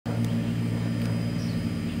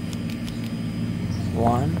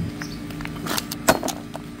1,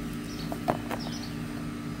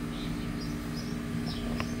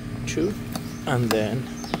 2, and then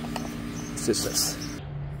scissors.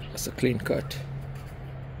 That's a clean cut.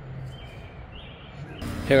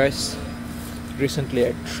 Hey guys, recently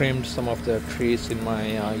I trimmed some of the trees in my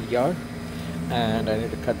yard, and I need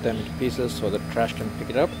to cut them into pieces so the trash can pick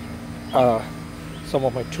it up. Some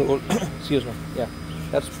of my tool excuse me, yeah,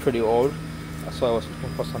 that's pretty old, so I was looking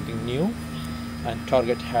for something new, and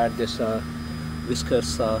Target had this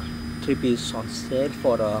Fiskars 3-piece on sale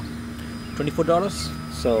for $24,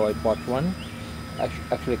 so I bought one.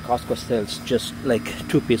 Actually Costco sells just like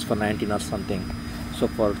 2-piece for 19 or something, so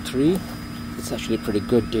for 3 it's actually a pretty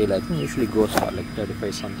good deal. I think it usually goes for like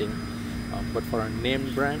 35 something, but for a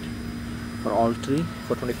named brand for all 3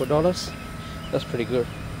 for $24, that's pretty good.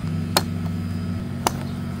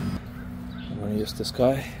 I'm gonna use this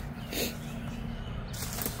guy.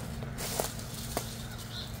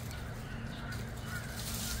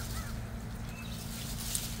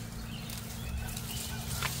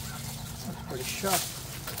 That's pretty sharp.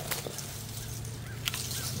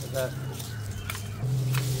 Look at that.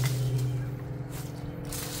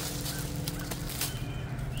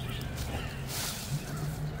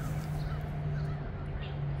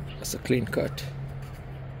 That's a clean cut.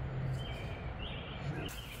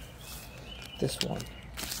 This one,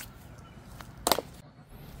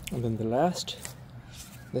 and then the last,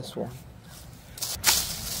 this one.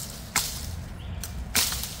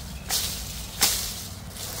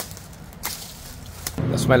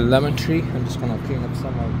 That's my lemon tree. I'm just gonna clean up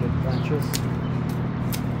some of the branches.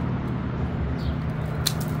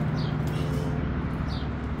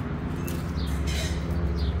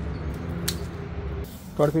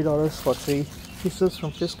 $25 for 3 pieces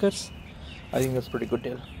from Fiskars. I think that's a pretty good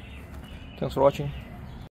deal. Thanks for watching.